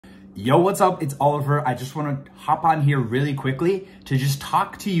Yo, what's up? It's Oliver. I just want to hop on here really quickly to just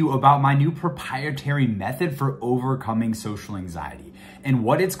talk to you about my new proprietary method for overcoming social anxiety. And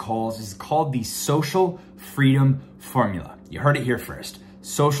what it's called is called the Social Freedom Formula. You heard it here first.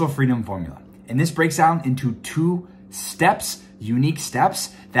 Social Freedom Formula. And this breaks down into 2 steps, unique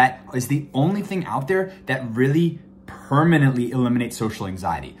steps, that is the only thing out there that really permanently eliminates social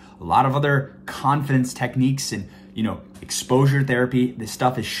anxiety. A lot of other confidence techniques and exposure therapy, this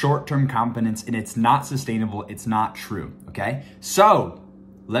stuff is short-term confidence and it's not sustainable. It's not true, okay? So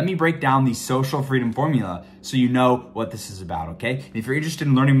let me break down the Social Freedom Formula so you know what this is about, okay? And if you're interested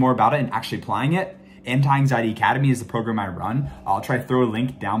in learning more about it and actually applying it, Anti-Anxiety Academy is the program I run. I'll try to throw a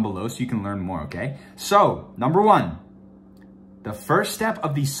link down below so you can learn more, okay? So number 1, the first step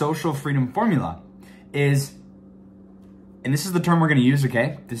of the Social Freedom Formula is, and this is the term we're gonna use,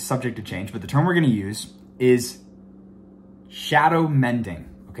 okay? This is subject to change, but the term we're gonna use is shadow mending,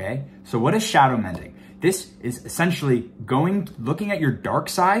 okay? So what is shadow mending? This is essentially looking at your dark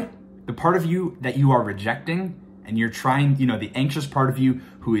side, the part of you that you are rejecting, and you're trying, the anxious part of you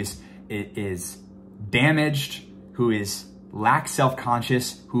who is damaged, who lacks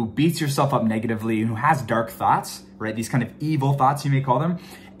self-conscious, who beats yourself up negatively, and who has dark thoughts, right? These kind of evil thoughts, you may call them.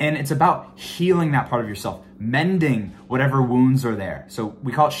 And it's about healing that part of yourself, mending whatever wounds are there. So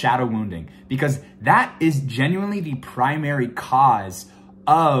we call it shadow wounding because that is genuinely the primary cause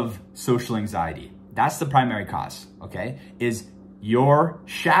of social anxiety. That's the primary cause, okay? Is your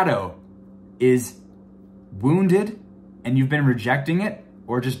shadow is wounded and you've been rejecting it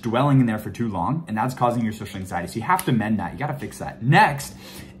or just dwelling in there for too long, and that's causing your social anxiety. So you have to mend that. You got to fix that. Next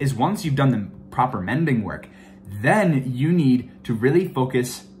is once you've done the proper mending work, then you need to really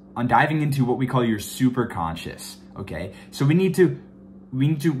focus on diving into what we call your superconscious, okay? So we need to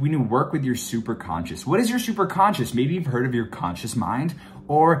work with your superconscious. What is your superconscious? Maybe you've heard of your conscious mind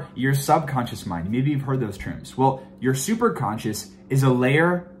or your subconscious mind. Maybe you've heard those terms. Well, your superconscious is a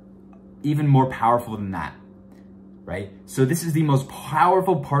layer even more powerful than that, right? So this is the most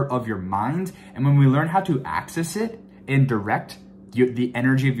powerful part of your mind. And when we learn how to access it and direct the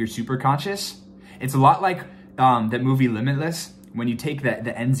energy of your superconscious, it's a lot like that movie Limitless. When you take the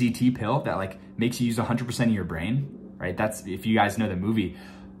NZT pill that makes you use 100% of your brain, right? That's, if you guys know the movie.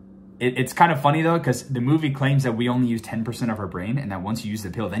 It's kind of funny though, because the movie claims that we only use 10% of our brain and that once you use the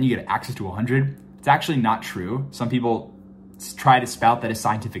pill, then you get access to 100. It's actually not true. Some people try to spout that as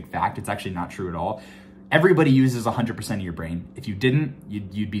scientific fact. It's actually not true at all. Everybody uses 100% of your brain. If you didn't,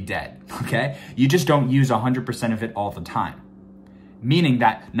 you'd be dead, okay? You just don't use 100% of it all the time. Meaning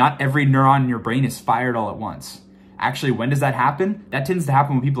that not every neuron in your brain is fired all at once. Actually, when does that happen? That tends to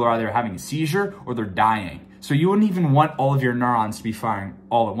happen when people are either having a seizure or they're dying. So you wouldn't even want all of your neurons to be firing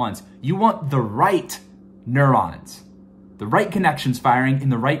all at once. You want the right neurons, the right connections firing in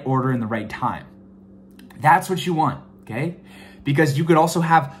the right order in the right time. That's what you want, okay? Because you could also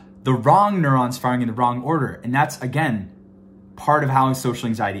have the wrong neurons firing in the wrong order. And that's, again, part of how social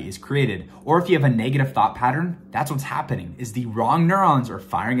anxiety is created. Or if you have a negative thought pattern, that's what's happening, is the wrong neurons are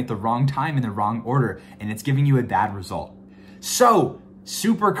firing at the wrong time in the wrong order, and it's giving you a bad result. So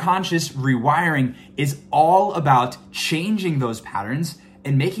superconscious rewiring is all about changing those patterns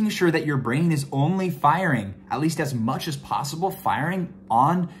and making sure that your brain is only firing, at least as much as possible, firing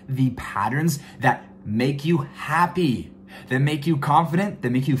on the patterns that make you happy, that make you confident,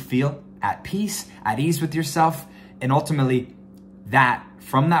 that make you feel at peace, at ease with yourself, and ultimately that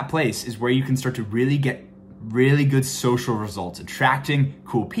from that place is where you can start to really get really good social results, attracting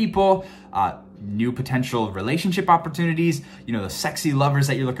cool people, new potential relationship opportunities, the sexy lovers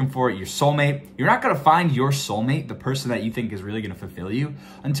that you're looking for, your soulmate. You're not gonna find your soulmate, the person that you think is really gonna fulfill you,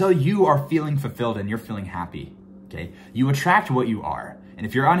 until you are feeling fulfilled and you're feeling happy, okay? You attract what you are. And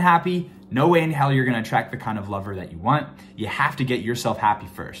if you're unhappy, no way in hell you're gonna attract the kind of lover that you want. You have to get yourself happy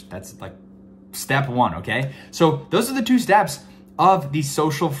first. That's step 1, okay? So those are the 2 steps of the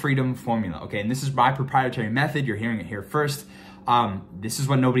Social Freedom Formula, okay? And this is my proprietary method. You're hearing it here first. This is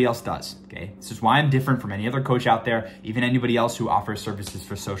what nobody else does, okay? This is why I'm different from any other coach out there, even anybody else who offers services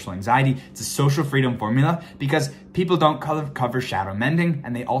for social anxiety. It's a Social Freedom Formula because people don't cover shadow mending,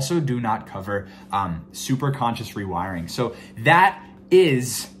 and they also do not cover superconscious rewiring. So that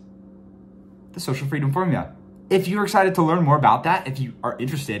is the Social Freedom Formula. If you're excited to learn more about that, if you are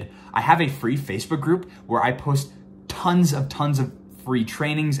interested, I have a free Facebook group where I post tons of free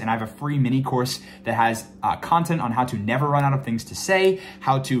trainings, and I have a free mini course that has content on how to never run out of things to say,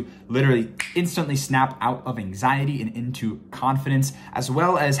 how to literally instantly snap out of anxiety and into confidence, as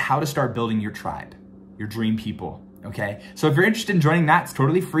well as how to start building your tribe, your dream people, okay? So if you're interested in joining that, it's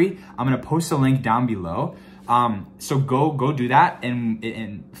totally free. I'm gonna post a link down below. So go do that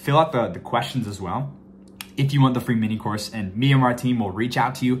and fill out the questions as well if you want the free mini course, and me and our team will reach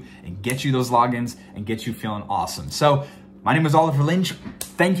out to you and get you those logins and get you feeling awesome. So my name is Oliver Lynch.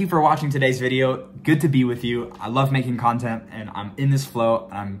 Thank you for watching today's video. Good to be with you. I love making content and I'm in this flow.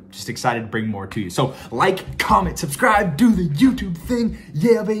 I'm just excited to bring more to you. So like, comment, subscribe, do the YouTube thing.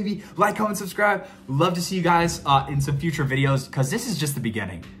 Yeah, baby. Like, comment, subscribe. Love to see you guys in some future videos, because this is just the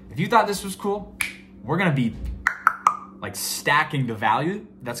beginning. If you thought this was cool, we're gonna be like stacking the value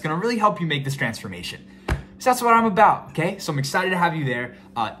that's gonna really help you make this transformation. So that's what I'm about, okay? So I'm excited to have you there.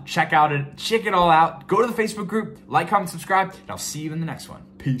 Check it all out. Go to the Facebook group, like, comment, subscribe, and I'll see you in the next one.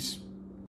 Peace.